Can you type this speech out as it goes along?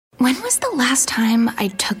When was the last time I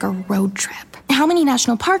took a road trip? How many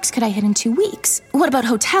national parks could I hit in 2 weeks? What about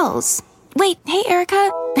hotels? Wait, hey,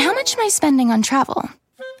 Erica, how much am I spending on travel?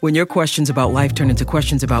 When your questions about life turn into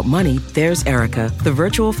questions about money, there's Erica, the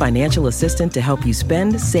virtual financial assistant to help you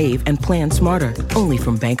spend, save, and plan smarter. Only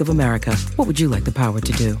from Bank of America. What would you like the power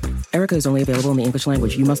to do? Erica is only available in the English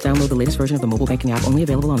language. You must download the latest version of the mobile banking app, only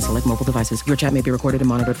available on select mobile devices. Your chat may be recorded and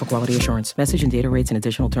monitored for quality assurance. Message and data rates and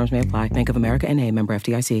additional terms may apply. Bank of America N.A., member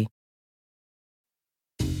FDIC.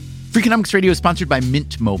 Freakonomics Radio is sponsored by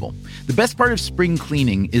Mint Mobile. The best part of spring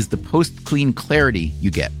cleaning is the post-clean clarity you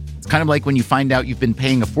get. It's kind of like when you find out you've been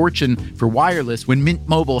paying a fortune for wireless when Mint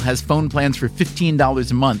Mobile has phone plans for $15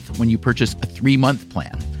 a month when you purchase a 3-month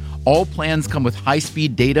plan. All plans come with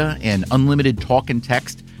high-speed data and unlimited talk and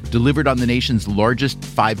text delivered on the nation's largest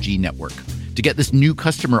 5G network. To get this new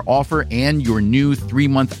customer offer and your new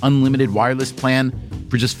 3-month unlimited wireless plan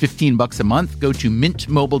for just $15 a month, go to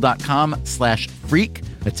mintmobile.com/freak.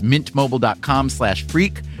 That's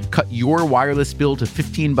mintmobile.com/freak. Cut your wireless bill to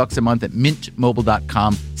 $15 a month at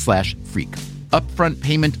mintmobile.com/freak. Upfront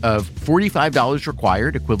payment of $45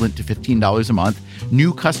 required, equivalent to $15 a month.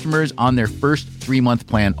 New customers on their first 3-month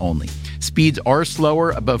plan only. Speeds are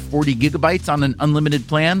slower, above 40 gigabytes on an unlimited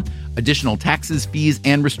plan. Additional taxes, fees,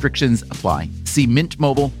 and restrictions apply. See Mint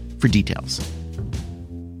Mobile for details.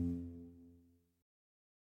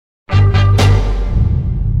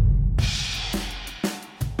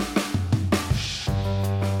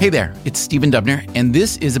 Hey there, it's Stephen Dubner, and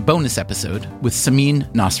this is a bonus episode with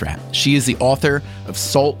Samin Nosrat. She is the author of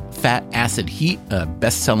Salt, Fat, Acid, Heat, a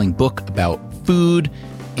best-selling book about food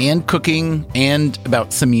and cooking and about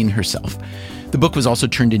Samin herself. The book was also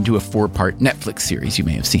turned into a 4-part Netflix series you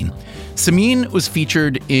may have seen. Samin was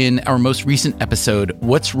featured in our most recent episode,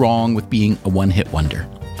 What's Wrong with Being a One-Hit Wonder?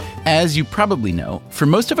 As you probably know, for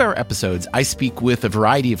most of our episodes, I speak with a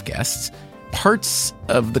variety of guests. Parts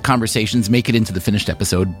of the conversations make it into the finished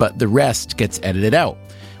episode, but the rest gets edited out.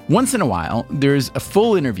 Once in a while, there's a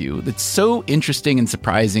full interview that's so interesting and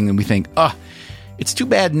surprising, and we think, it's too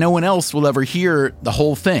bad no one else will ever hear the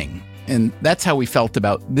whole thing. And that's how we felt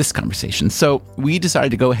about this conversation. So we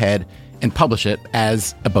decided to go ahead and publish it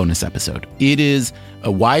as a bonus episode. It is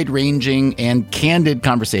a wide-ranging and candid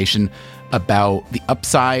conversation about the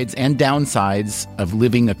upsides and downsides of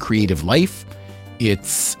living a creative life.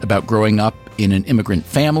 It's about growing up in an immigrant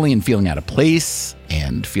family and feeling out of place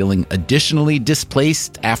and feeling additionally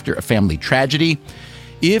displaced after a family tragedy.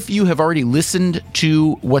 If you have already listened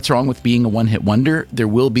to What's Wrong with Being a One-Hit Wonder, there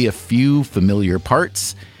will be a few familiar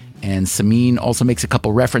parts. And Samin also makes a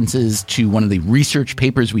couple references to one of the research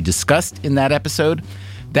papers we discussed in that episode.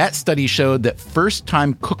 That study showed that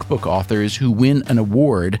first-time cookbook authors who win an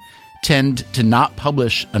award tend to not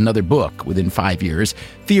publish another book within 5 years,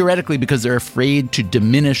 theoretically because they're afraid to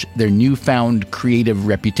diminish their newfound creative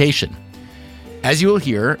reputation. As you will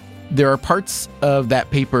hear, there are parts of that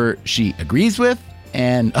paper she agrees with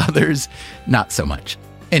and others not so much.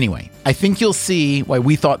 Anyway, I think you'll see why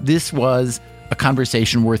we thought this was a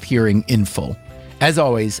conversation worth hearing in full. As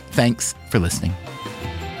always, thanks for listening.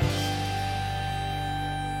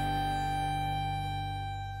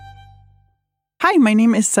 Hi, my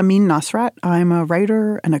name is Samin Nosrat. I'm a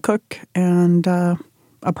writer and a cook and a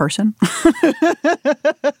person.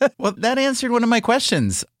 Well, that answered one of my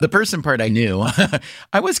questions. The person part I knew.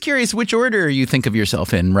 I was curious which order you think of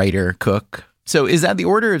yourself in, writer, cook. So is that the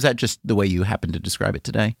order or is that just the way you happen to describe it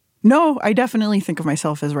today? No, I definitely think of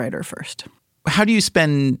myself as writer first. How do you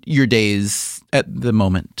spend your days at the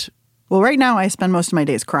moment? Well, right now I spend most of my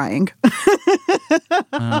days crying.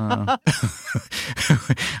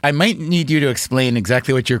 I might need you to explain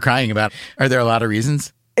exactly what you're crying about. Are there a lot of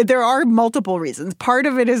reasons? There are multiple reasons. Part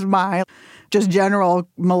of it is my just general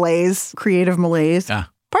malaise, creative malaise.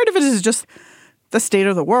 Part of it is just the state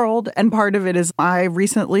of the world. And part of it is I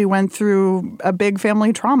recently went through a big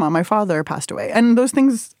family trauma. My father passed away. And those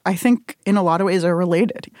things, I think, in a lot of ways are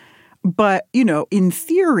related. But, you know, in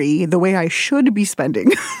theory, the way I should be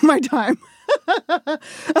spending my time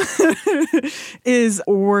is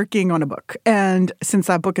working on a book. And since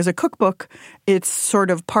that book is a cookbook, it's sort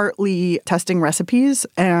of partly testing recipes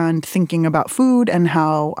and thinking about food and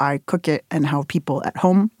how I cook it and how people at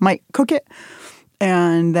home might cook it,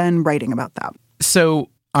 and then writing about that. So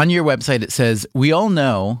on your website, it says, we all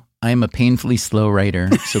know I am a painfully slow writer,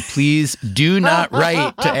 so please do not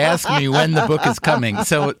write to ask me when the book is coming.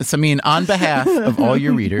 So, Samin, on behalf of all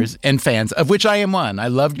your readers and fans, of which I am one, I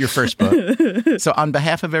loved your first book. So on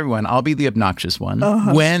behalf of everyone, I'll be the obnoxious one.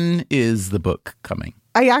 When is the book coming?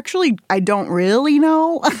 I don't really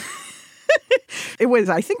know. It was,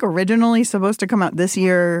 I think, originally supposed to come out this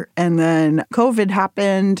year, and then COVID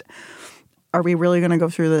happened. Are we really going to go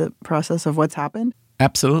through the process of what's happened?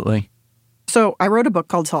 Absolutely. So I wrote a book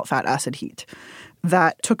called Salt, Fat, Acid, Heat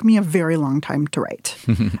that took me a very long time to write.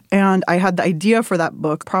 And I had the idea for that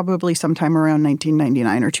book probably sometime around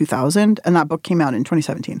 1999 or 2000, and that book came out in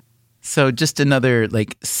 2017. So just another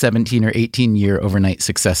 17 or 18-year overnight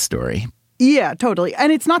success story. Yeah, totally.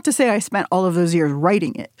 And it's not to say I spent all of those years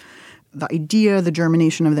writing it. The idea, the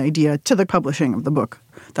germination of the idea to the publishing of the book,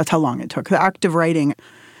 that's how long it took. The active writing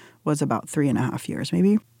was about 3.5 years,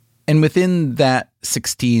 maybe. And within that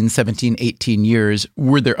 16, 17, 18 years,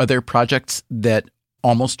 were there other projects that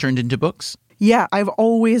almost turned into books? Yeah, I've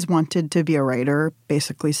always wanted to be a writer,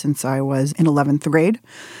 basically since I was in 11th grade.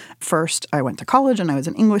 First, I went to college and I was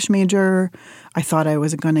an English major. I thought I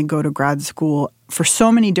was going to go to grad school for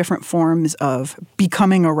so many different forms of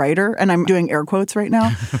becoming a writer. And I'm doing air quotes right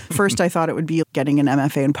now. First, I thought it would be getting an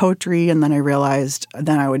MFA in poetry. And then I realized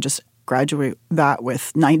then I would just graduate that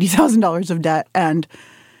with $90,000 of debt and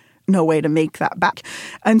no way to make that back.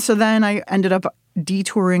 And so then I ended up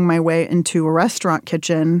detouring my way into a restaurant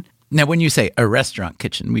kitchen. Now, when you say a restaurant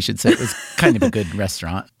kitchen, we should say it was kind of a good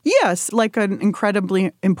restaurant. Yes, like an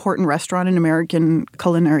incredibly important restaurant in American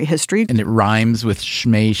culinary history. And it rhymes with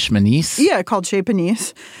Shmei Shmanis? Yeah, called Chez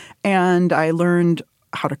Panisse. And I learned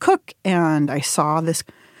how to cook, and I saw this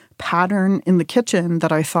pattern in the kitchen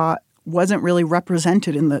that I thought wasn't really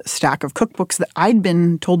represented in the stack of cookbooks that I'd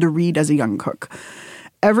been told to read as a young cook.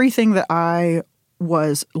 Everything that I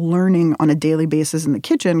was learning on a daily basis in the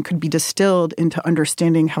kitchen could be distilled into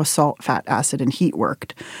understanding how salt, fat, acid, and heat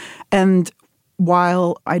worked. And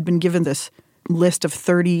while I'd been given this list of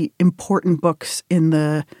 30 important books in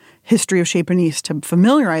the history of Chez Panisse to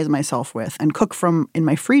familiarize myself with and cook from in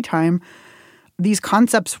my free time, these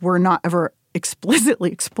concepts were not ever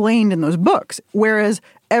explicitly explained in those books. Whereas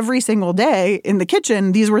every single day in the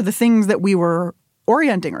kitchen, these were the things that we were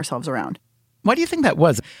orienting ourselves around. Why do you think that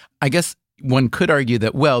was? I guess one could argue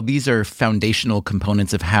that, well, these are foundational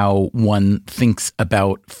components of how one thinks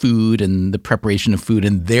about food and the preparation of food,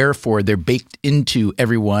 and therefore they're baked into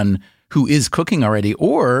everyone who is cooking already.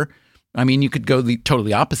 Or, I mean, you could go the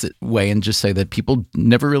totally opposite way and just say that people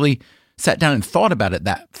never really sat down and thought about it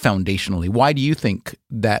that foundationally. Why do you think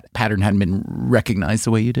that pattern hadn't been recognized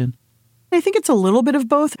the way you did? I think it's a little bit of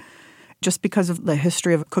both, just because of the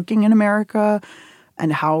history of cooking in America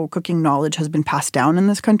and how cooking knowledge has been passed down in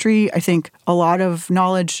this country. I think a lot of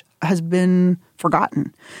knowledge has been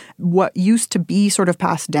forgotten. What used to be sort of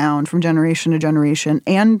passed down from generation to generation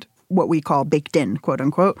and what we call baked in, quote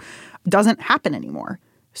unquote, doesn't happen anymore.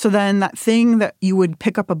 So then that thing that you would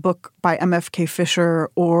pick up a book by MFK Fisher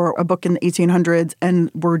or a book in the 1800s and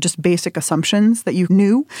were just basic assumptions that you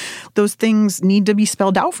knew, those things need to be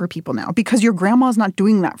spelled out for people now because your grandma's not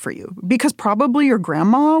doing that for you. Because probably your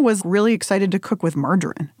grandma was really excited to cook with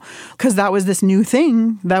margarine because that was this new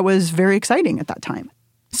thing that was very exciting at that time.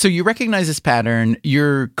 So you recognize this pattern,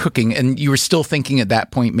 you're cooking, and you were still thinking at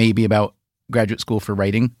that point maybe about graduate school for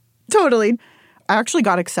writing? Totally. I actually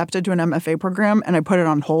got accepted to an MFA program and I put it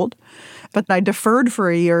on hold. But I deferred for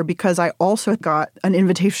a year because I also got an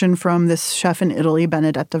invitation from this chef in Italy,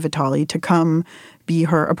 Benedetta Vitali, to come be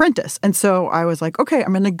her apprentice. And so I was like, okay,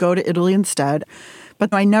 I'm going to go to Italy instead.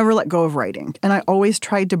 But I never let go of writing. And I always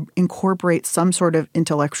tried to incorporate some sort of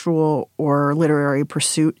intellectual or literary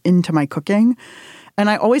pursuit into my cooking. And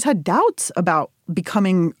I always had doubts about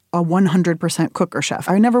becoming a 100% cook or chef.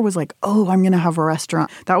 I never was like, oh, I'm going to have a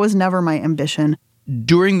restaurant. That was never my ambition.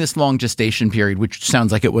 During this long gestation period, which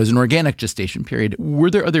sounds like it was an organic gestation period, were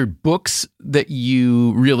there other books that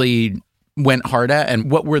you really went hard at?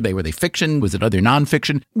 And what were they? Were they fiction? Was it other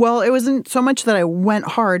nonfiction? Well, it wasn't so much that I went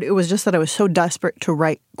hard. It was just that I was so desperate to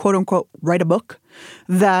write, quote unquote, write a book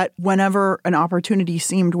that whenever an opportunity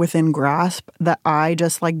seemed within grasp, that I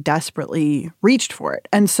just desperately reached for it.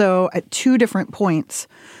 And so at two different points,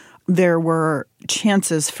 there were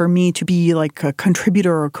chances for me to be a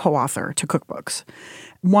contributor or co-author to cookbooks.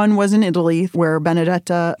 One was in Italy where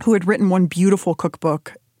Benedetta, who had written one beautiful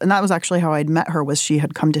cookbook, and that was actually how I'd met her, was she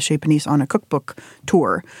had come to Chez Panisse on a cookbook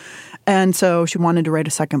tour. And so she wanted to write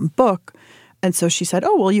a second book. And so she said,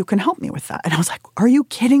 oh, well, you can help me with that. And I was like, are you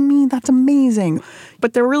kidding me? That's amazing.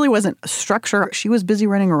 But there really wasn't a structure. She was busy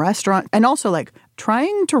running a restaurant. And also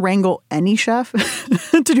trying to wrangle any chef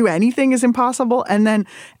to do anything is impossible. And then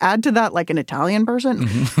add to that an Italian person.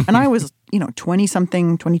 Mm-hmm. And I was,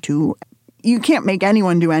 20-something, 22. You can't make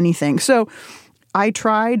anyone do anything. So I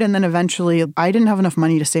tried, and then eventually I didn't have enough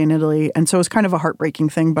money to stay in Italy. And so it was kind of a heartbreaking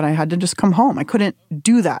thing, but I had to just come home. I couldn't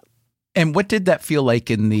do that. And what did that feel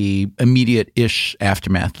like in the immediate-ish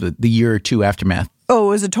aftermath, the year or two aftermath? Oh, it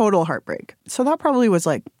was a total heartbreak. So that probably was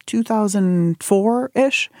like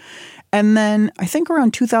 2004-ish. And then I think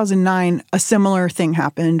around 2009, a similar thing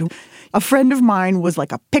happened. A friend of mine was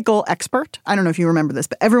like a pickle expert. I don't know if you remember this,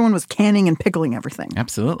 but everyone was canning and pickling everything.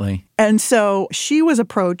 Absolutely. And so she was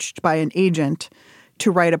approached by an agent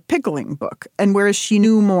to write a pickling book. And whereas she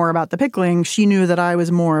knew more about the pickling, she knew that I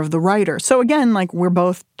was more of the writer. So again, like we're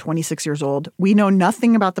both 26 years old. We know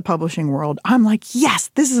nothing about the publishing world. I'm like, yes,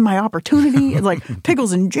 this is my opportunity. It's like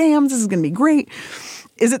pickles and jams. This is going to be great.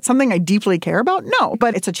 Is it something I deeply care about? No,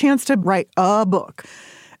 but it's a chance to write a book.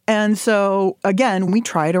 And so again, we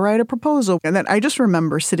try to write a proposal. And then I just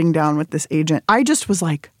remember sitting down with this agent. I just was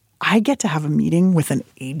like, I get to have a meeting with an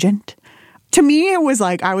agent? To me, it was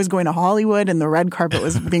like I was going to Hollywood and the red carpet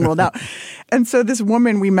was being rolled out. And so this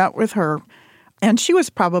woman, we met with her, and she was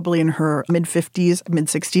probably in her mid-50s,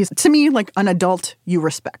 mid-60s. To me, like an adult you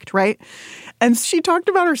respect, right? And she talked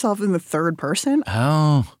about herself in the third person.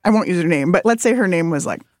 Oh. I won't use her name, but let's say her name was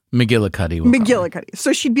like McGillicuddy. McGillicuddy.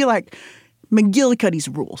 So she'd be like, McGillicuddy's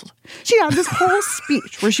rules. She had this whole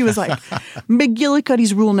speech where she was like,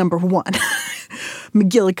 McGillicuddy's rule number 1.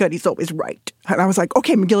 McGillicuddy's always right. And I was like,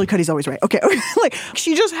 okay, McGillicuddy's always right. Okay. Like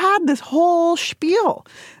she just had this whole spiel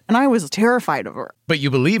and I was terrified of her. But you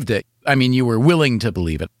believed it. I mean, you were willing to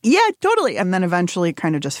believe it. Yeah, totally. And then eventually it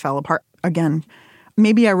kind of just fell apart again.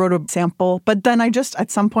 Maybe I wrote a sample, but then I just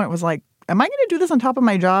at some point was like, am I going to do this on top of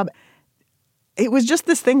my job? It was just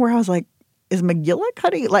this thing where I was like, is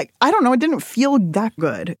McGillicuddy? Like, I don't know. It didn't feel that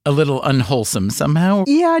good. A little unwholesome somehow?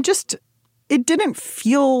 Yeah, it didn't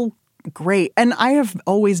feel great. And I have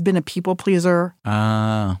always been a people pleaser.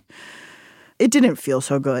 It didn't feel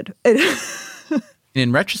so good.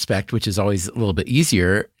 In retrospect, which is always a little bit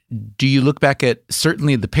easier, do you look back at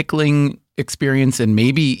certainly the pickling experience and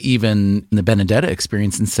maybe even the Benedetta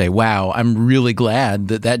experience and say, wow, I'm really glad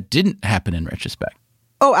that that didn't happen in retrospect?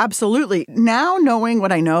 Oh, absolutely. Now knowing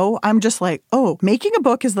what I know, I'm just like, oh, making a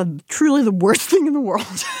book is truly the worst thing in the world.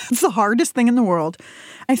 It's the hardest thing in the world.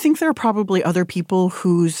 I think there are probably other people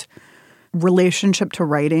whose relationship to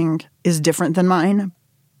writing is different than mine.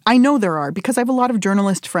 I know there are because I have a lot of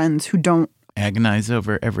journalist friends who don't agonize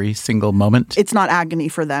over every single moment. It's not agony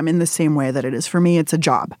for them in the same way that it is for me. It's a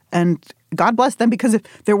job. And God bless them because if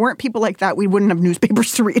there weren't people like that, we wouldn't have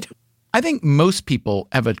newspapers to read. I think most people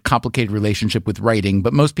have a complicated relationship with writing,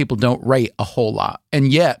 but most people don't write a whole lot.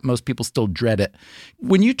 And yet, most people still dread it.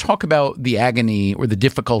 When you talk about the agony or the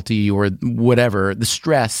difficulty or whatever, the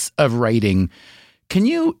stress of writing, can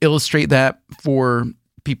you illustrate that for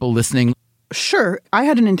people listening? Sure. I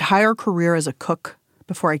had an entire career as a cook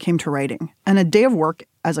before I came to writing. And a day of work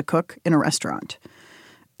as a cook in a restaurant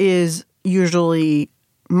is usually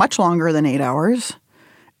much longer than 8 hours.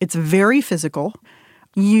 It's very physical.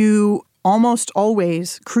 You almost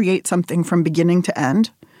always create something from beginning to end.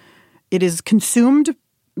 It is consumed.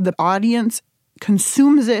 The audience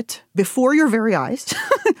consumes it before your very eyes,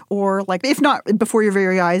 or like if not before your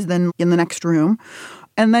very eyes, then in the next room.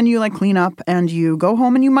 And then you like clean up and you go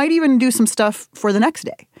home and you might even do some stuff for the next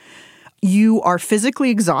day. You are physically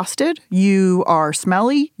exhausted. You are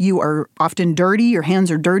smelly. You are often dirty. Your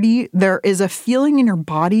hands are dirty. There is a feeling in your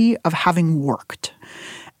body of having worked.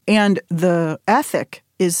 And the ethic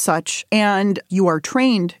is such, and you are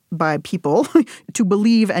trained by people to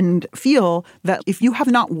believe and feel that if you have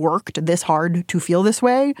not worked this hard to feel this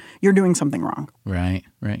way, you're doing something wrong. Right,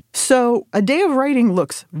 right. So a day of writing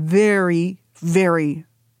looks very, very,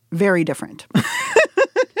 very different.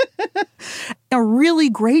 A really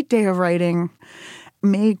great day of writing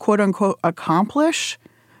may, quote unquote, accomplish,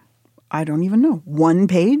 I don't even know, 1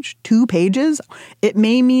 page, 2 pages. It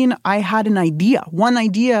may mean I had an idea, one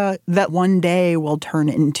idea that one day will turn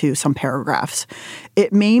into some paragraphs.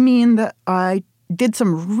 It may mean that I did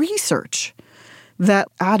some research that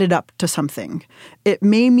added up to something. It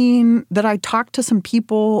may mean that I talked to some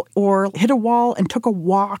people or hit a wall and took a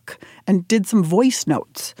walk and did some voice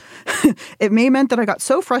notes. It may meant that I got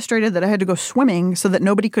so frustrated that I had to go swimming so that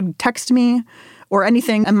nobody could text me or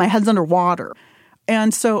anything and my head's underwater.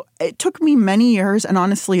 And so it took me many years, and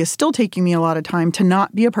honestly is still taking me a lot of time, to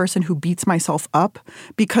not be a person who beats myself up,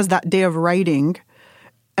 because that day of writing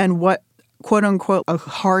and what, quote unquote, a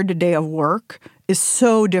hard day of work is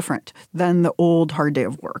so different than the old hard day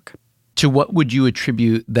of work. To what would you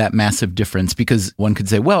attribute that massive difference? Because one could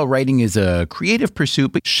say, well, writing is a creative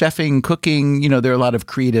pursuit, but chefing, cooking, there are a lot of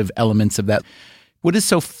creative elements of that. What is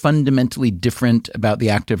so fundamentally different about the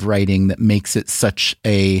act of writing that makes it such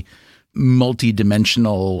a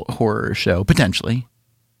multi-dimensional horror show, potentially?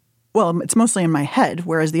 Well, it's mostly in my head,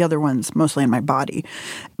 whereas the other one's mostly in my body.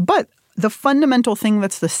 But The fundamental thing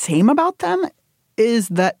that's the same about them is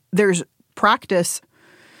that there's practice.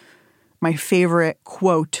 My favorite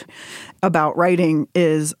quote about writing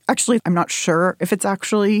is, actually, I'm not sure if it's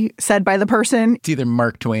actually said by the person. It's either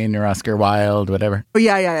Mark Twain or Oscar Wilde, whatever. Oh,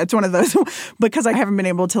 yeah, it's one of those because I haven't been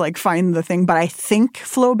able to find the thing, but I think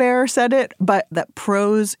Flaubert said it, but that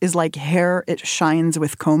prose is like hair, it shines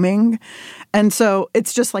with combing. And so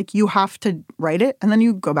it's just like you have to write it and then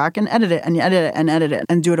you go back and edit it and you edit it and edit it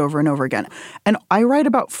and do it over and over again. And I write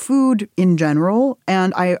about food in general,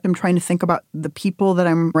 and I am trying to think about the people that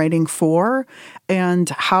I'm writing for and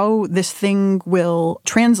how this thing will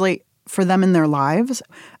translate for them in their lives.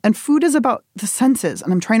 And food is about the senses,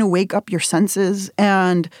 and I'm trying to wake up your senses.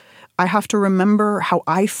 And I have to remember how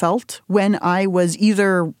I felt when I was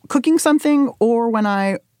either cooking something or when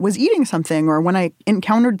I was eating something or when I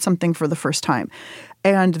encountered something for the first time.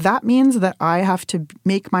 And that means that I have to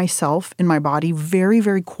make myself in my body very,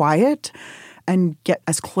 very quiet and get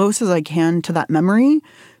as close as I can to that memory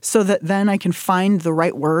so that then I can find the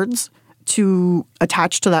right words to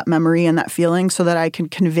attach to that memory and that feeling so that I can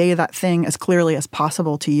convey that thing as clearly as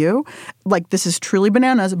possible to you. Like, this is truly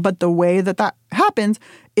bananas, but the way that that happens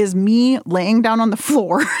is me laying down on the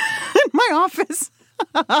floor in my office.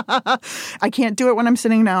 I can't do it when I'm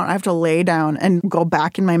sitting down. I have to lay down and go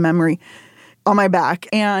back in my memory on my back.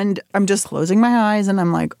 And I'm just closing my eyes and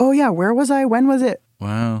I'm like, oh yeah, where was I? When was it?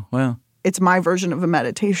 Wow. Well, it's my version of a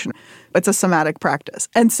meditation. It's a somatic practice.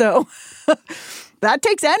 And so that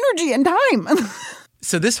takes energy and time.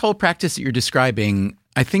 So this whole practice that you're describing,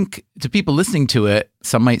 I think to people listening to it,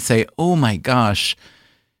 some might say, oh my gosh,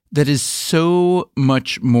 that is so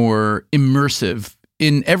much more immersive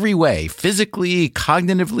in every way, physically,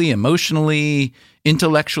 cognitively, emotionally,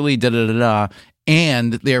 intellectually,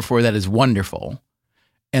 and therefore that is wonderful.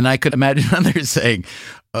 And I could imagine others saying,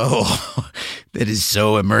 oh, that is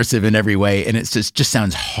so immersive in every way. And it just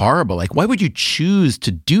sounds horrible. Like, why would you choose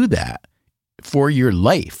to do that for your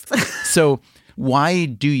life? So why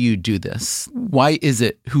do you do this? Why is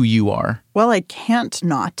it who you are? Well, I can't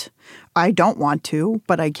not. I don't want to,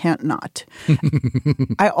 but I can't not.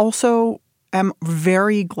 I also am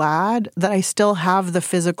very glad that I still have the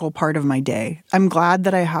physical part of my day. I'm glad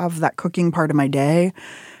that I have that cooking part of my day.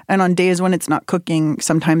 And on days when it's not cooking,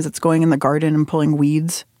 sometimes it's going in the garden and pulling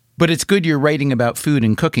weeds. But it's good you're writing about food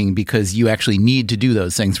and cooking because you actually need to do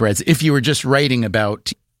those things. Whereas if you were just writing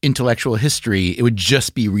about intellectual history, it would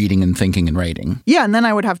just be reading and thinking and writing. Yeah, and then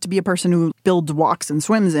I would have to be a person who builds walks and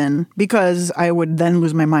swims in because I would then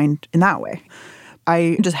lose my mind in that way.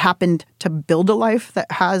 I just happened to build a life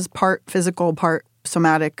that has part physical, part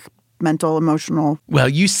somatic, mental, emotional. Well,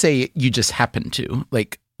 you say you just happen to.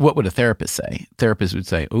 Like, what would a therapist say? Therapist would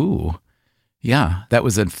say, ooh, yeah, that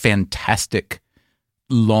was a fantastic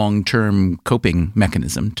long-term coping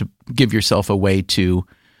mechanism to give yourself a way to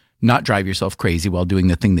not drive yourself crazy while doing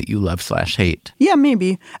the thing that you love/hate. Yeah,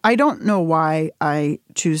 maybe. I don't know why I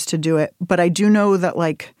choose to do it, but I do know that,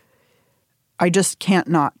 I just can't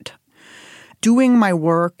not. Doing my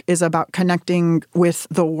work is about connecting with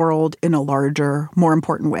the world in a larger, more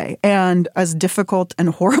important way. And as difficult and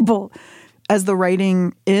horrible as the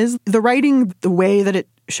writing is, the way that it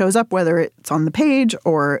shows up, whether it's on the page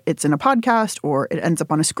or it's in a podcast or it ends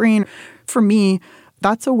up on a screen, for me,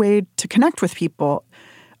 that's a way to connect with people.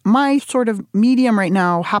 My sort of medium right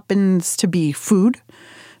now happens to be food.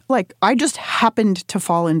 I just happened to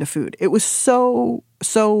fall into food. It was so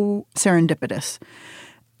serendipitous.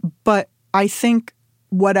 But I think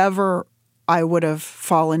whatever I would have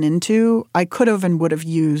fallen into, I could have and would have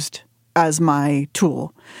used as my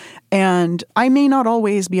tool. And I may not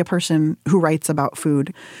always be a person who writes about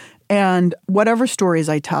food. And whatever stories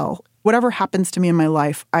I tell, whatever happens to me in my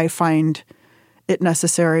life, I find it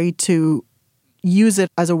necessary to use it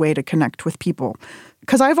as a way to connect with people.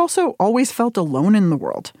 Because I've also always felt alone in the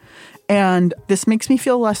world. And this makes me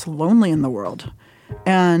feel less lonely in the world.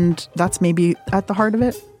 And that's maybe at the heart of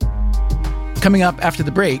it. Coming up after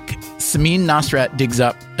the break, Samin Nosrat digs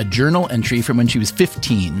up a journal entry from when she was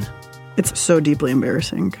 15. It's so deeply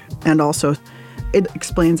embarrassing. And also, it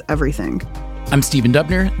explains everything. I'm Stephen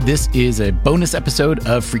Dubner. This is a bonus episode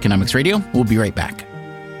of Freakonomics Radio. We'll be right back.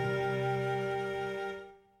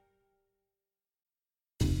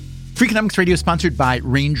 Freakonomics Radio is sponsored by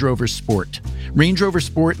Range Rover Sport. Range Rover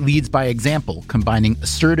Sport leads by example, combining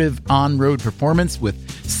assertive on-road performance with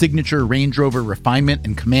signature Range Rover refinement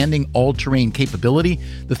and commanding all-terrain capability.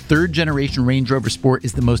 The third-generation Range Rover Sport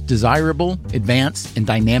is the most desirable, advanced, and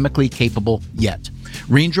dynamically capable yet.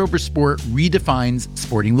 Range Rover Sport redefines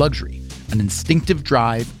sporting luxury. an instinctive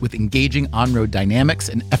drive with engaging on-road dynamics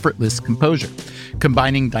and effortless composure.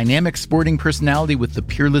 Combining dynamic sporting personality with the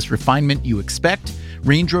peerless refinement you expect,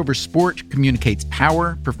 Range Rover Sport communicates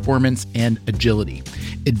power, performance, and agility.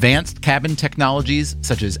 Advanced cabin technologies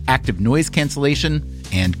such as active noise cancellation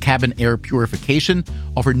and cabin air purification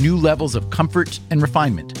offer new levels of comfort and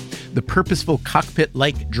refinement. The purposeful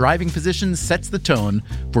cockpit-like driving position sets the tone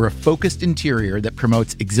for a focused interior that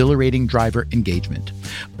promotes exhilarating driver engagement.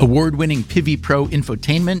 Award-winning Pivi Pro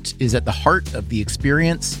infotainment is at the heart of the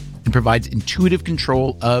experience and provides intuitive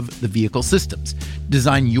control of the vehicle systems.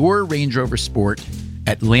 Design your Range Rover Sport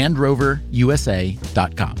at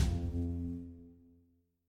LandRoverUSA.com.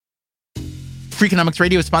 Freakonomics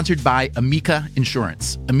Radio is sponsored by Amica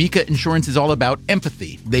Insurance. Amica Insurance is all about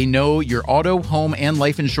empathy. They know your auto, home, and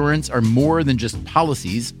life insurance are more than just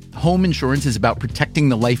policies. Home insurance is about protecting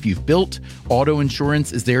the life you've built. Auto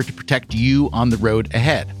insurance is there to protect you on the road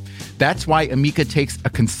ahead. That's why Amica takes a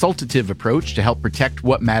consultative approach to help protect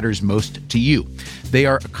what matters most to you. They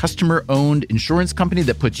are a customer-owned insurance company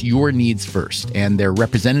that puts your needs first, and their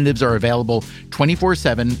representatives are available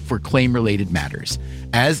 24/7 for claim-related matters.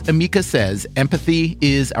 As Amica says, empathy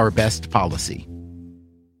is our best policy.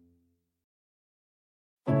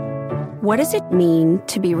 What does it mean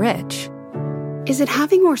to be rich? Is it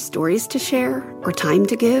having more stories to share or time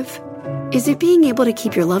to give? Is it being able to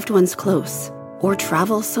keep your loved ones close or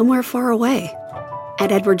travel somewhere far away?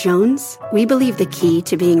 At Edward Jones, we believe the key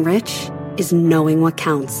to being rich is knowing what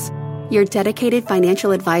counts. Your dedicated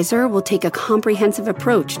financial advisor will take a comprehensive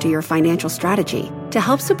approach to your financial strategy to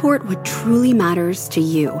help support what truly matters to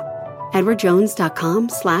you.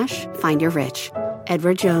 EdwardJones.com/findyourrich.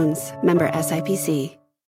 Edward Jones, member SIPC.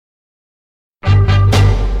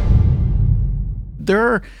 There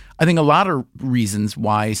are, I think, a lot of reasons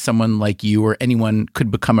why someone like you or anyone could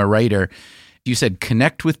become a writer. You said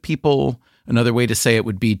connect with people. Another way to say it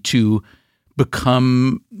would be to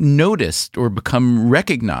become noticed or become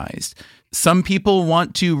recognized. Some people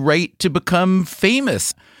want to write to become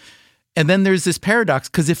famous. And then there's this paradox,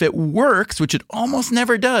 because if it works, which it almost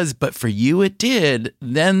never does, but for you it did,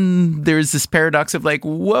 then there's this paradox of like,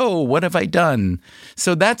 whoa, what have I done?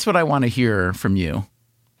 So that's what I want to hear from you.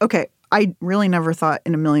 Okay. I really never thought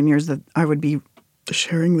in a million years that I would be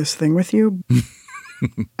sharing this thing with you.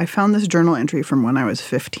 I found this journal entry from when I was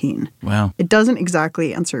 15. Wow. It doesn't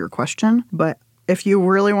exactly answer your question, but if you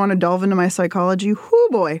really want to delve into my psychology, whoo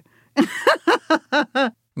boy.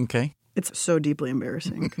 Okay. It's so deeply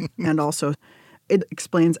embarrassing. And also, it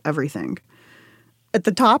explains everything. At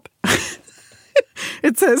the top,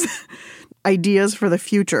 it says, ideas for the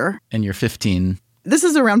future. And you're 15. This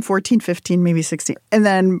is around 14, 15, maybe 16. And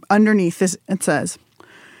then underneath this, it says,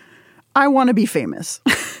 I want to be famous.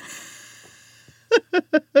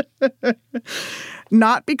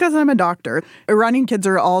 Not because I'm a doctor. Iranian kids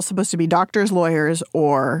are all supposed to be doctors, lawyers,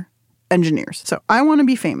 or engineers. So I want to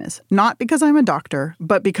be famous, not because I'm a doctor,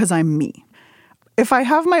 but because I'm me. If I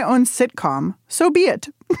have my own sitcom, so be it.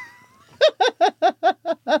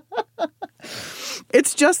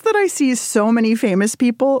 It's just that I see so many famous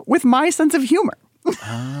people with my sense of humor.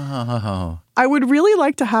 Oh. I would really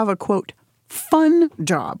like to have a, quote, fun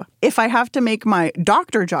job. If I have to make my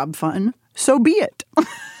doctor job fun, so be it.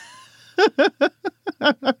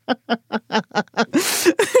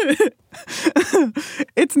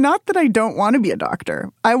 It's not that I don't want to be a doctor.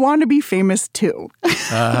 I want to be famous too.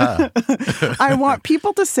 I want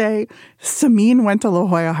people to say, Samin went to La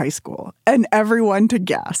Jolla High School, and everyone to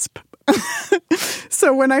gasp.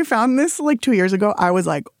 So when I found this like 2 years ago, I was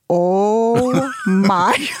like, oh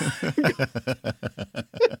my.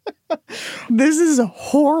 This is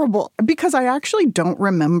horrible, because I actually don't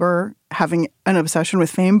remember having an obsession with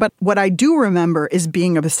fame. But what I do remember is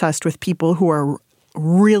being obsessed with people who are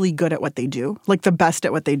really good at what they do, like the best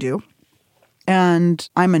at what they do. And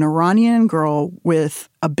I'm an Iranian girl with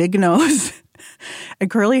a big nose and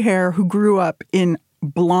curly hair who grew up in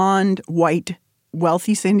blonde, white,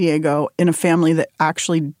 wealthy San Diego in a family that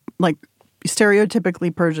actually, like,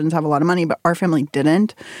 stereotypically Persians have a lot of money, but our family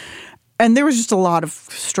didn't. And there was just a lot of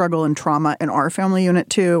struggle and trauma in our family unit,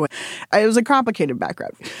 too. It was a complicated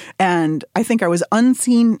background. And I think I was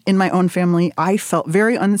unseen in my own family. I felt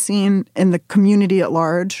very unseen in the community at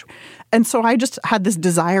large. And so I just had this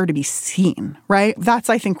desire to be seen, right? That's,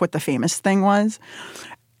 I think, what the famous thing was.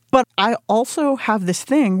 But I also have this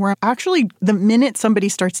thing where actually the minute somebody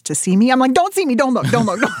starts to see me, I'm like, don't see me, don't look, don't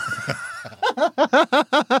look. Don't. like,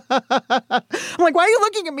 why are you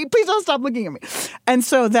looking at me? Please don't stop looking at me. And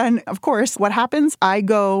so then, of course, what happens? I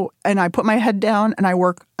go and I put my head down and I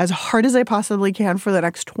work as hard as I possibly can for the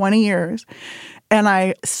next 20 years. And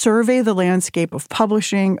I survey the landscape of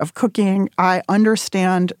publishing, of cooking. I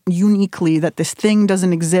understand uniquely that this thing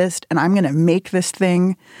doesn't exist and I'm going to make this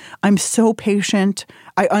thing. I'm so patient.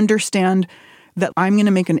 I understand that I'm going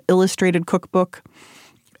to make an illustrated cookbook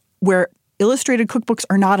where illustrated cookbooks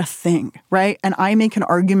are not a thing, right? And I make an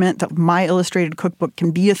argument that my illustrated cookbook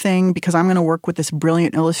can be a thing because I'm going to work with this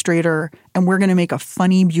brilliant illustrator and we're going to make a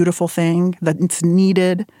funny, beautiful thing that's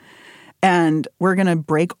needed. And we're going to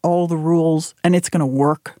break all the rules and it's going to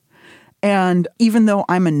work. And even though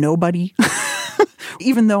I'm a nobody,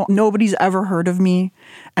 even though nobody's ever heard of me,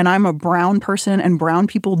 and I'm a brown person and brown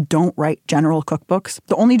people don't write general cookbooks,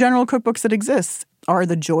 the only general cookbooks that exist are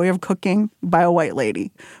The Joy of Cooking by a white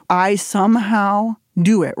lady. I somehow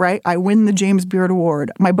do it, right? I win the James Beard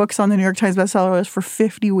Award. My book's on the New York Times bestseller list for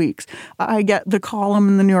 50 weeks. I get the column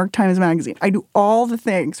in the New York Times Magazine. I do all the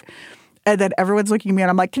things. And then everyone's looking at me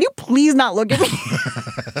and I'm like, can you please not look at me?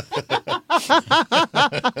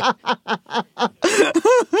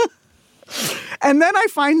 And then I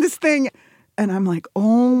find this thing and I'm like,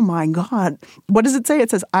 oh my God. What does it say?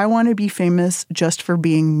 It says, I want to be famous just for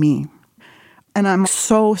being me. And I'm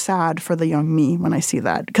so sad for the young me when I see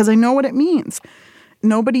that because I know what it means.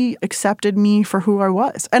 Nobody accepted me for who I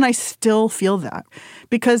was. And I still feel that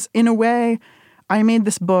because in a way, I made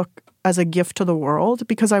this book as a gift to the world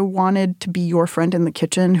because I wanted to be your friend in the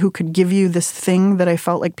kitchen who could give you this thing that I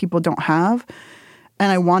felt like people don't have.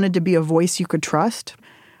 And I wanted to be a voice you could trust.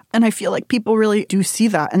 And I feel like people really do see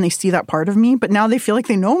that and they see that part of me. But now they feel like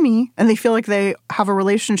they know me and they feel like they have a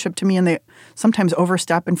relationship to me and they sometimes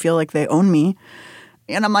overstep and feel like they own me.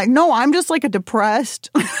 And I'm like, no, I'm just like a depressed,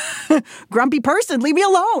 grumpy person. Leave me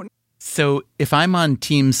alone. So if I'm on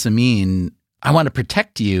Team Samin, I want to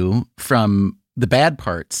protect you from the bad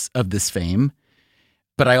parts of this fame,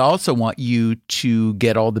 but I also want you to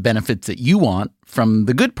get all the benefits that you want from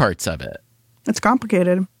the good parts of it. It's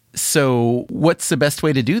complicated. So what's the best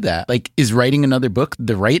way to do that? Like, is writing another book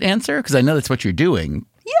the right answer? Because I know that's what you're doing.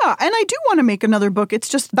 Yeah, and I do want to make another book. It's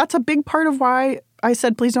just that's a big part of why I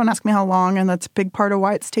said, please don't ask me how long. And that's a big part of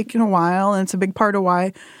why it's taken a while. And it's a big part of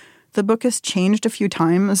why the book has changed a few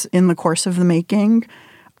times in the course of the making.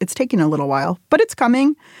 It's taken a little while, but it's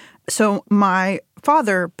coming. So my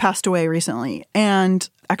father passed away recently. And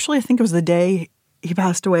actually, I think it was the day he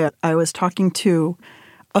passed away, I was talking to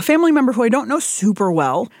a family member who I don't know super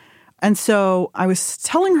well. And so I was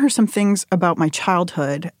telling her some things about my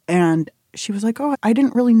childhood. And she was like, oh, I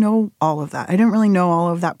didn't really know all of that. I didn't really know all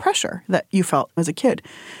of that pressure that you felt as a kid.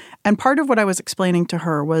 And part of what I was explaining to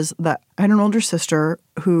her was that I had an older sister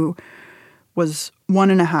who was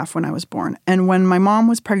 1.5 when I was born. And when my mom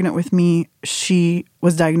was pregnant with me, she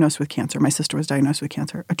was diagnosed with cancer. My sister was diagnosed with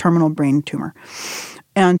cancer, a terminal brain tumor.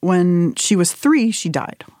 And when she was 3, she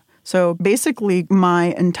died. So basically,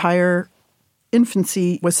 my entire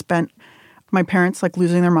infancy was spent, my parents like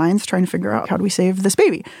losing their minds trying to figure out how do we save this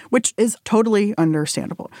baby, which is totally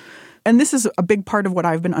understandable. And this is a big part of what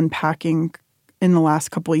I've been unpacking in the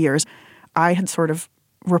last couple of years. I had sort of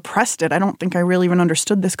repressed it. I don't think I really even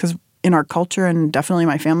understood this because in our culture and definitely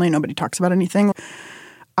my family, nobody talks about anything.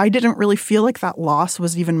 I didn't really feel like that loss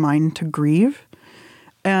was even mine to grieve.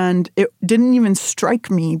 And it didn't even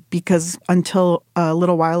strike me because until a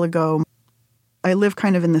little while ago, I live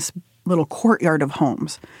kind of in this little courtyard of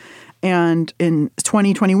homes. And in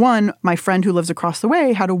 2021, my friend who lives across the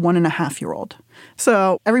way had a 1.5-year-old.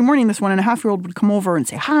 So every morning, this 1.5-year-old would come over and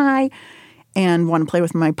say hi and want to play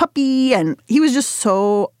with my puppy. And he was just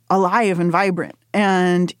so alive and vibrant.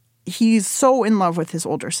 And he's so in love with his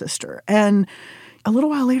older sister. And a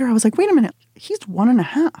little while later, I was like, wait a minute, he's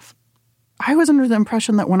 1.5. I was under the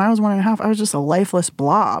impression that when I was 1.5, I was just a lifeless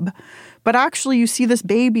blob. But actually, you see this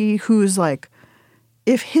baby who's like,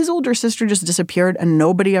 if his older sister just disappeared and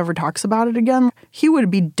nobody ever talks about it again, he would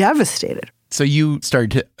be devastated. So you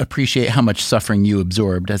started to appreciate how much suffering you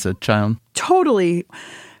absorbed as a child? Totally.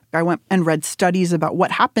 I went and read studies about what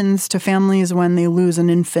happens to families when they lose an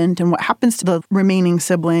infant and what happens to the remaining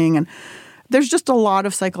sibling. And there's just a lot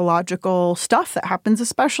of psychological stuff that happens,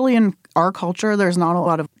 especially in our culture. There's not a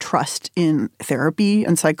lot of trust in therapy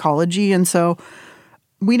and psychology. And so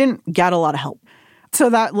we didn't get a lot of help. So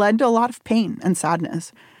that led to a lot of pain and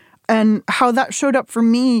sadness. And how that showed up for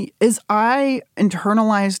me is I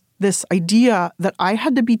internalized this idea that I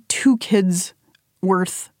had to be 2 kids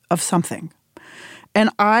worth of something. And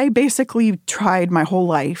I basically tried my whole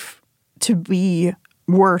life to be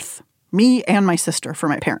worth me and my sister for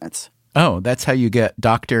my parents. Oh, that's how you get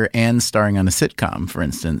doctor and starring on a sitcom, for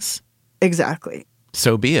instance. Exactly.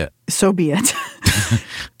 So be it. So be it.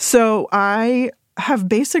 So I have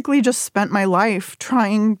basically just spent my life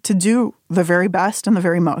trying to do the very best and the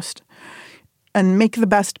very most and make the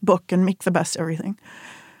best book and make the best everything.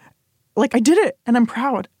 Like, I did it and I'm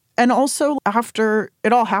proud. And also, after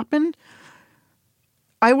it all happened,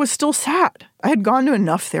 I was still sad. I had gone to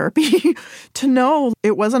enough therapy to know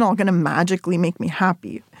it wasn't all going to magically make me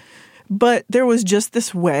happy. But there was just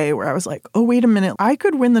this way where I was like, oh, wait a minute. I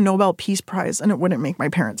could win the Nobel Peace Prize and it wouldn't make my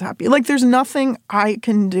parents happy. Like, there's nothing I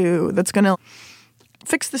can do that's going to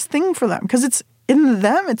fix this thing for them because it's in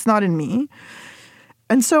them. It's not in me.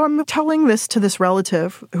 And so I'm telling this to this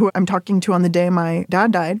relative who I'm talking to on the day my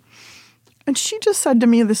dad died. And she just said to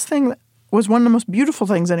me this thing that was one of the most beautiful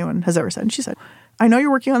things anyone has ever said. And she said, I know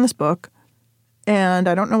you're working on this book and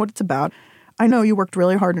I don't know what it's about. I know you worked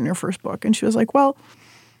really hard on your first book. And she was like, well,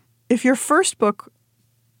 if your first book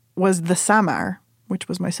was The Samar, which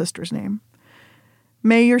was my sister's name,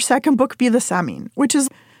 may your second book be The Samin, which is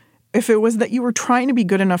if it was that you were trying to be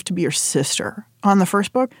good enough to be your sister on the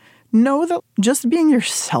first book, know that just being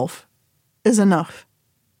yourself is enough.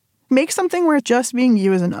 Make something where just being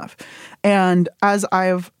you is enough. And as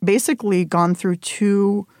I've basically gone through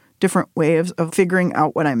 2 different waves of figuring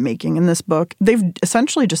out what I'm making in this book, they've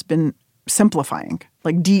essentially just been simplifying,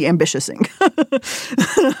 like de-ambitiousing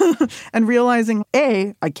and realizing,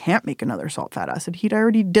 A, I can't make another salt, fat, acid, heat. I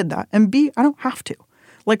already did that. And B, I don't have to.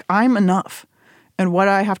 Like, I'm enough. And what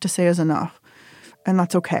I have to say is enough. And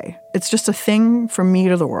that's okay. It's just a thing from me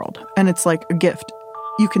to the world. And it's like a gift.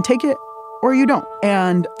 You can take it or you don't.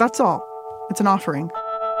 And that's all. It's an offering.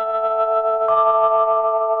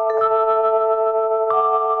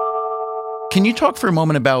 Can you talk for a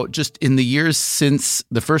moment about just in the years since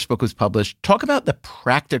the first book was published, talk about the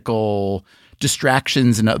practical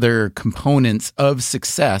distractions and other components of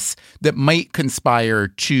success that might conspire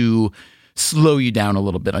to slow you down a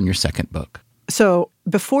little bit on your second book? So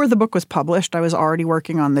before the book was published, I was already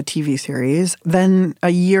working on the TV series. Then a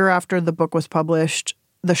year after the book was published,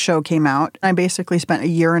 the show came out. I basically spent a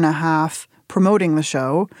year and a half promoting the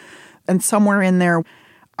show. And somewhere in there,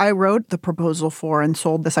 I wrote the proposal for and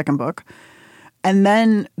sold the second book. And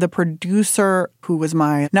then the producer, who was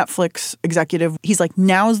my Netflix executive, he's like,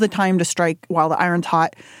 now's the time to strike while the iron's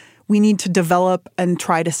hot. We need to develop and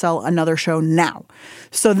try to sell another show now.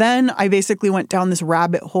 So then I basically went down this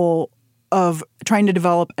rabbit hole of trying to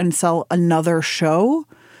develop and sell another show,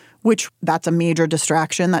 which that's a major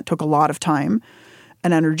distraction. That took a lot of time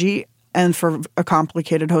and energy. And for a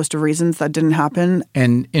complicated host of reasons, that didn't happen.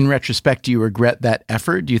 And in retrospect, do you regret that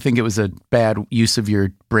effort? Do you think it was a bad use of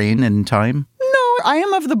your brain and time? No, I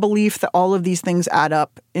am of the belief that all of these things add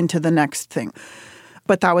up into the next thing.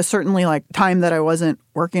 But that was certainly like time that I wasn't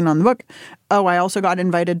working on the book. Oh, I also got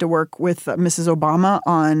invited to work with Mrs. Obama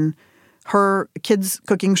on her kids'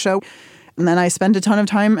 cooking show. And then I spent a ton of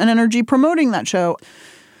time and energy promoting that show.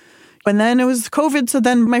 And then it was COVID, so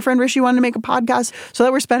then my friend Rishi wanted to make a podcast. So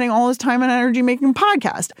that we're spending all this time and energy making a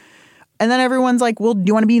podcast. And then everyone's like, well, do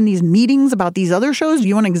you want to be in these meetings about these other shows? Do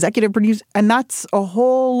you want to executive produce? And that's a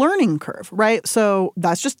whole learning curve, right? So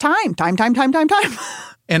that's just time.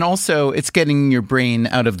 And also, it's getting your brain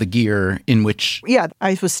out of the gear in which... Yeah,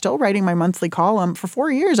 I was still writing my monthly column. For 4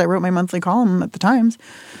 years, I wrote my monthly column at the Times.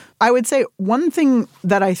 I would say one thing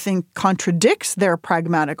that I think contradicts their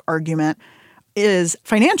pragmatic argument is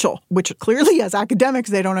financial, which clearly as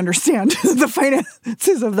academics, they don't understand the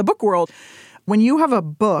finances of the book world. When you have a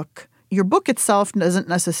book, your book itself doesn't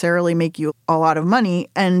necessarily make you a lot of money.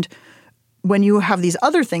 And when you have these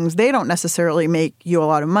other things, they don't necessarily make you a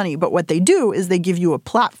lot of money. But what they do is they give you a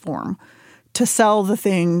platform to sell the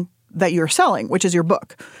thing that you're selling, which is your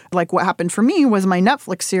book. Like what happened for me was my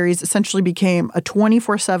Netflix series essentially became a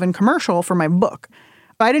 24/7 commercial for my book.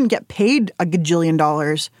 I didn't get paid $1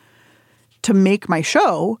 gajillion to make my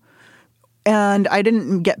show, and I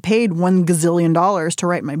didn't get paid $1 gazillion to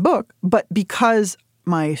write my book. But because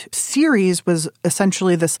my series was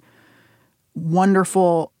essentially this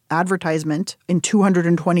wonderful advertisement in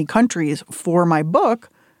 220 countries for my book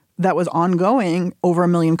that was ongoing, over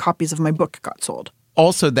 1 million copies of my book got sold.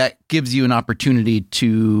 Also, that gives you an opportunity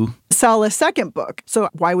to sell a second book. So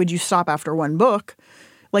why would you stop after one book?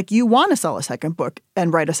 Like, you want to sell a second book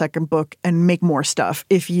and write a second book and make more stuff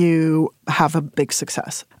if you have a big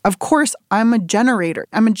success. Of course, I'm a generator.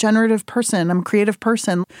 I'm a generative person. I'm a creative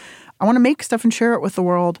person. I want to make stuff and share it with the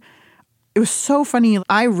world. It was so funny.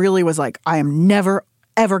 I really was like, I am never,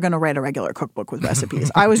 ever going to write a regular cookbook with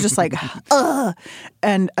recipes. I was just like, ugh.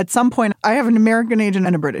 And at some point, I have an American agent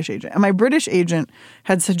and a British agent. And my British agent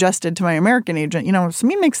had suggested to my American agent,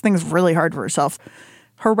 Samin makes things really hard for herself.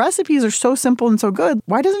 Her recipes are so simple and so good.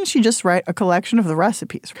 Why doesn't she just write a collection of the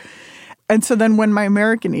recipes? And so then when my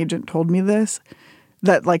American agent told me this,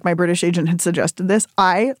 that like my British agent had suggested this,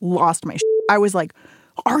 I lost my shit. I was like,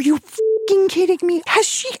 are you fucking kidding me? Has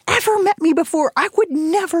she ever met me before? I would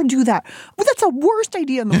never do that. But that's the worst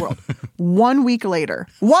idea in the world. 1 week later,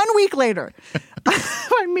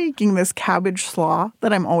 I'm making this cabbage slaw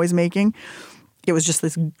that I'm always making. It was just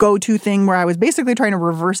this go-to thing where I was basically trying to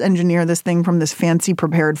reverse engineer this thing from this fancy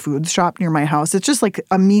prepared foods shop near my house. It's just like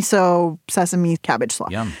a miso sesame cabbage slaw.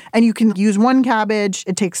 Yum. And you can use one cabbage.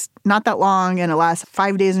 It takes not that long and it lasts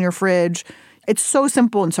 5 days in your fridge. It's so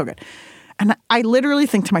simple and so good. And I literally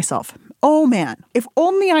think to myself, oh man, if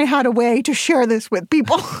only I had a way to share this with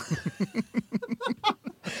people.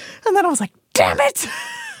 And then I was like, damn it.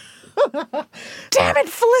 Damn it,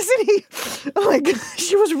 Felicity. Like,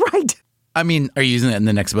 she was right. I mean, are you using that in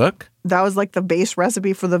the next book? That was like the base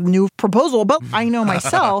recipe for the new proposal. But I know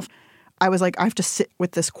myself, I was like, I have to sit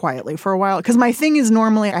with this quietly for a while. Because my thing is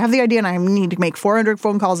normally, I have the idea and I need to make 400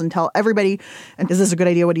 phone calls and tell everybody, and is this a good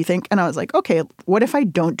idea? What do you think? And I was like, okay, what if I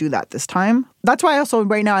don't do that this time? That's why also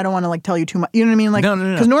right now I don't want to like tell you too much. You know what I mean? Like, No.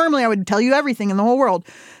 Because normally I would tell you everything in the whole world.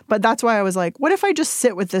 But that's why I was like, what if I just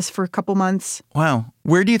sit with this for a couple months? Wow.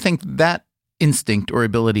 Where do you think that instinct or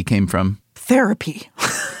ability came from? Therapy.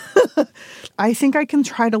 I think I can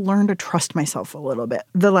try to learn to trust myself a little bit.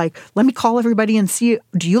 Let me call everybody and see,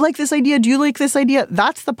 do you like this idea? Do you like this idea?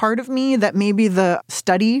 That's the part of me that maybe the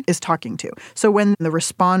study is talking to. So when the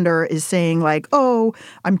responder is saying like, oh,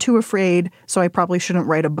 I'm too afraid, so I probably shouldn't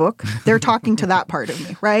write a book, they're talking to that part of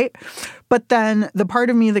me, right? But then the part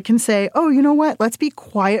of me that can say, oh, you know what? Let's be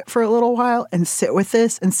quiet for a little while and sit with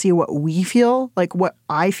this and see what we feel, like what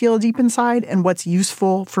I feel deep inside and what's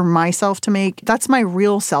useful for myself to make. That's my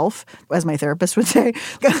real self, as my therapist would say.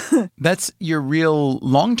 That's your real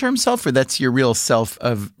long-term self, or that's your real self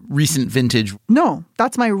of recent vintage? No,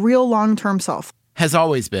 that's my real long-term self. Has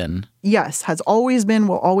always been. Yes, has always been,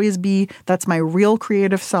 will always be. That's my real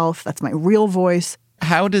creative self. That's my real voice.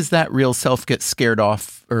 How does that real self get scared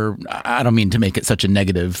off? Or I don't mean to make it such a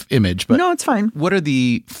negative image, but no, it's fine. What are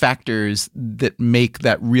the factors that make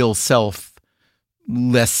that real self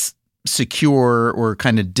less secure or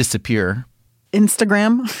kind of disappear?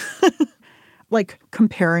 Instagram. Like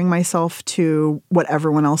comparing myself to what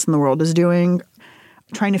everyone else in the world is doing.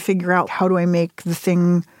 Trying to figure out how do I make the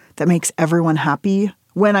thing that makes everyone happy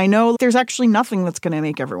when I know there's actually nothing that's going to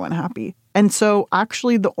make everyone happy. And so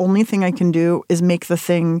actually the only thing I can do is make the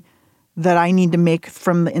thing that I need to make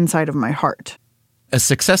from the inside of my heart. A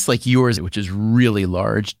success like yours, which is really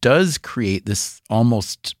large, does create this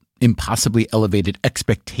almost impossibly elevated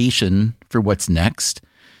expectation for what's next.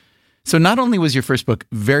 So not only was your first book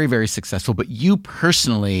very, very successful, but you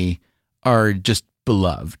personally are just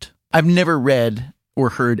beloved. I've never read or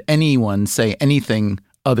heard anyone say anything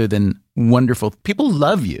other than wonderful. People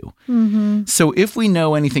love you. Mm-hmm. So if we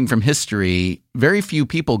know anything from history, very few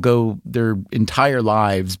people go their entire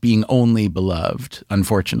lives being only beloved,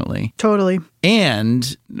 unfortunately. Totally.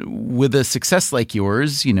 And with a success like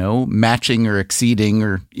yours, matching or exceeding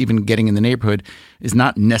or even getting in the neighborhood is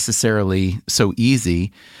not necessarily so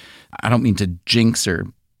easy. I don't mean to jinx or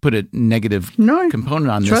put a negative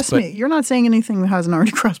component on this. Trust me, you're not saying anything that hasn't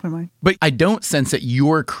already crossed my mind. But I don't sense that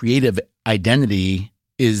your creative identity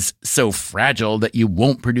is so fragile that you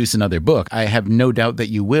won't produce another book. I have no doubt that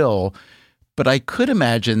you will, but I could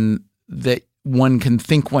imagine that one can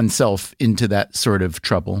think oneself into that sort of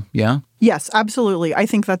trouble, yeah? Yes, absolutely. I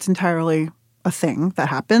think that's entirely a thing that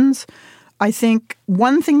happens. I think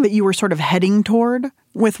one thing that you were sort of heading toward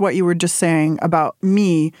with what you were just saying about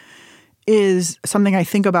me is something I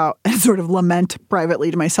think about and sort of lament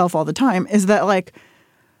privately to myself all the time, is that like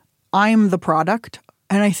I'm the product.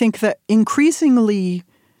 And I think that increasingly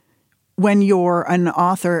when you're an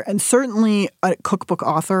author, and certainly a cookbook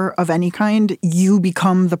author of any kind, you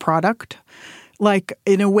become the product. Like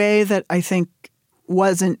in a way that I think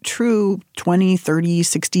wasn't true 20, 30,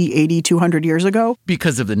 60, 80, 200 years ago.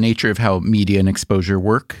 Because of the nature of how media and exposure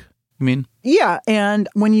work, you mean? Yeah. And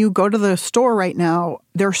when you go to the store right now,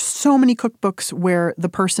 there are so many cookbooks where the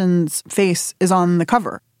person's face is on the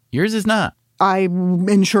cover. Yours is not. I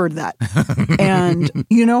ensured that. And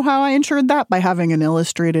you know how I ensured that? By having an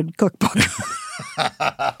illustrated cookbook.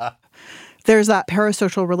 There's that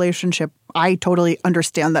parasocial relationship. I totally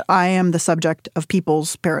understand that I am the subject of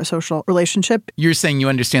people's parasocial relationship. You're saying you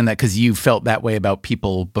understand that because you felt that way about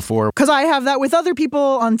people before? Because I have that with other people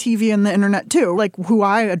on TV and the internet too, like who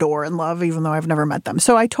I adore and love, even though I've never met them.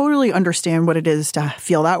 So I totally understand what it is to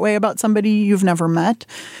feel that way about somebody you've never met.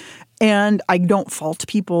 And I don't fault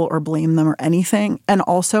people or blame them or anything. And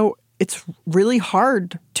also, it's really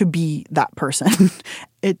hard to be that person.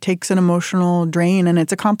 It takes an emotional drain and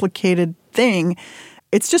it's a complicated thing.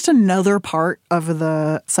 It's just another part of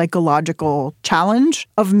the psychological challenge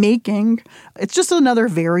of making. It's just another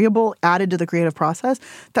variable added to the creative process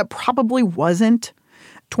that probably wasn't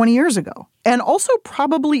 20 years ago. And also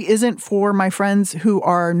probably isn't for my friends who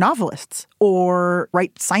are novelists or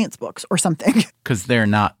write science books or something. Because they're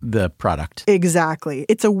not the product. Exactly.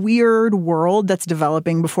 It's a weird world that's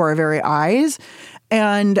developing before our very eyes.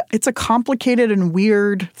 And it's a complicated and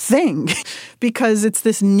weird thing because it's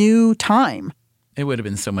this new time. It would have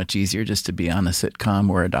been so much easier just to be on a sitcom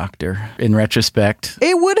or a doctor. In retrospect.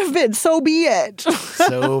 It would have been. So be it.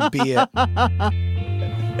 So be it.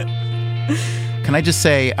 Can I just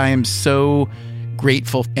say I am so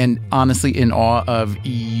grateful and honestly in awe of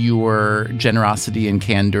your generosity and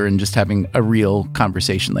candor and just having a real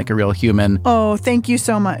conversation, like a real human. Oh, thank you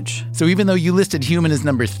so much. So even though you listed human as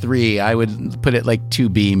number 3, I would put it like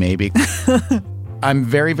 2B maybe. I'm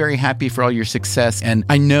very, very happy for all your success. And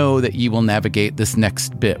I know that you will navigate this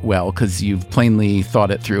next bit well because you've plainly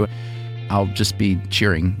thought it through. I'll just be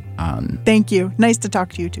cheering on. Thank you. Nice to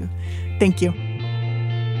talk to you too. Thank you.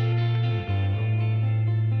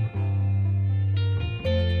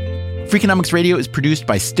 Freakonomics Radio is produced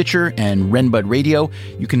by Stitcher and Renbud Radio.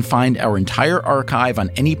 You can find our entire archive on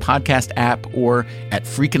any podcast app or at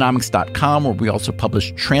Freakonomics.com, where we also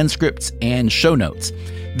publish transcripts and show notes.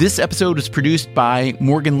 This episode was produced by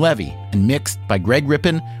Morgan Levy and mixed by Greg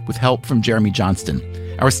Rippin with help from Jeremy Johnston.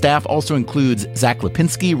 Our staff also includes Zach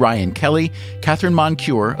Lipinski, Ryan Kelly, Catherine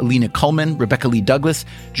Moncure, Alina Kuhlman, Rebecca Lee Douglas,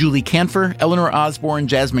 Julie Canfer, Eleanor Osborne,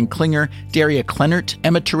 Jasmine Klinger, Daria Kleinert,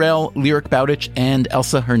 Emma Terrell, Lyric Bowditch, and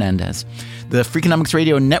Elsa Hernandez. The Freakonomics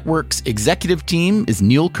Radio Network's executive team is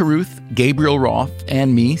Neil Carruth, Gabriel Roth,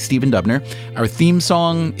 and me, Stephen Dubner. Our theme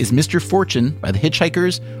song is Mr. Fortune by The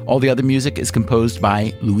Hitchhikers. All the other music is composed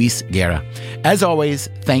by Luis Guerra. As always,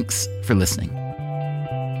 thanks for listening.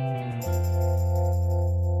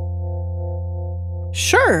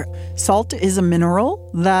 Sure. Salt is a mineral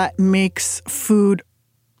that makes food.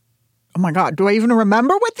 Oh my God, do I even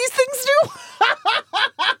remember what these things do?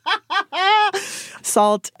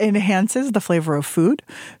 Salt enhances the flavor of food.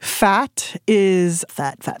 Fat is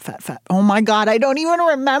fat. Oh my God, I don't even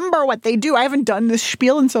remember what they do. I haven't done this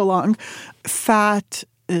spiel in so long. Fat.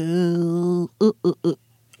 Oh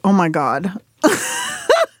my God.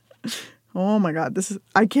 Oh my God, this is.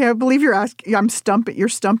 I can't believe you're asking. You're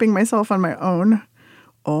stumping myself on my own.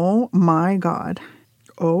 Oh my God.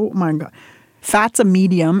 Oh my God. Fat's a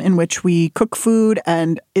medium in which we cook food,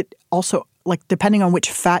 and it also, like, depending on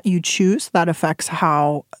which fat you choose, that affects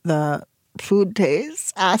how the food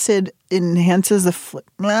tastes. Acid enhances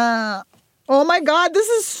the Oh my God, this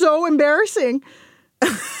is so embarrassing.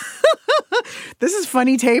 This is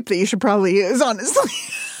funny tape that you should probably use, honestly.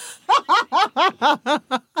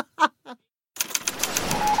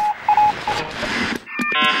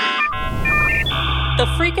 The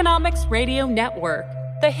Freakonomics Radio Network,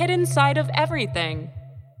 the hidden side of everything.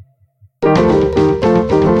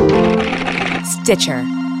 Stitcher.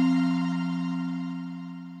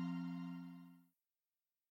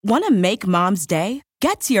 Want to make Mom's Day?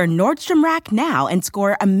 Get to your Nordstrom Rack now and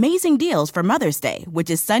score amazing deals for Mother's Day, which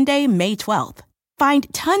is Sunday, May 12th.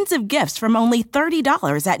 Find tons of gifts from only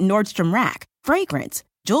 $30 at Nordstrom Rack. Fragrance,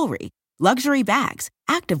 jewelry, luxury bags,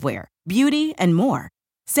 activewear, beauty, and more.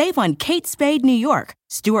 Save on Kate Spade New York,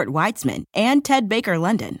 Stuart Weitzman, and Ted Baker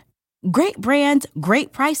London. Great brands,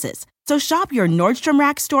 great prices. So shop your Nordstrom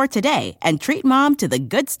Rack store today and treat Mom to the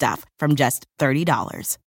good stuff from just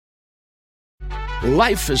 $30.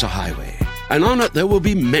 Life is a highway, and on it there will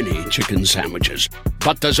be many chicken sandwiches.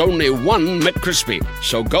 But there's only one McCrispy.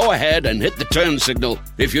 So go ahead and hit the turn signal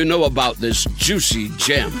if you know about this juicy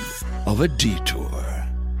gem of a detour.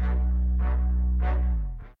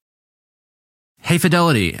 Hey,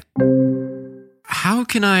 Fidelity. How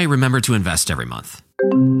can I remember to invest every month?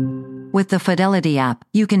 With the Fidelity app,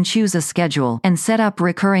 you can choose a schedule and set up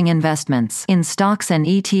recurring investments in stocks and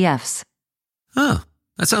ETFs. Oh,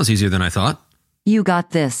 that sounds easier than I thought. You got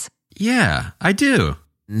this. Yeah, I do.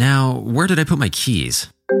 Now, where did I put my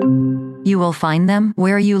keys? You will find them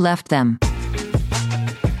where you left them.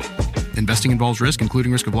 Investing involves risk,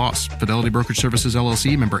 including risk of loss. Fidelity Brokerage Services,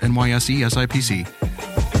 LLC, member NYSE,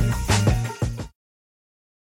 SIPC.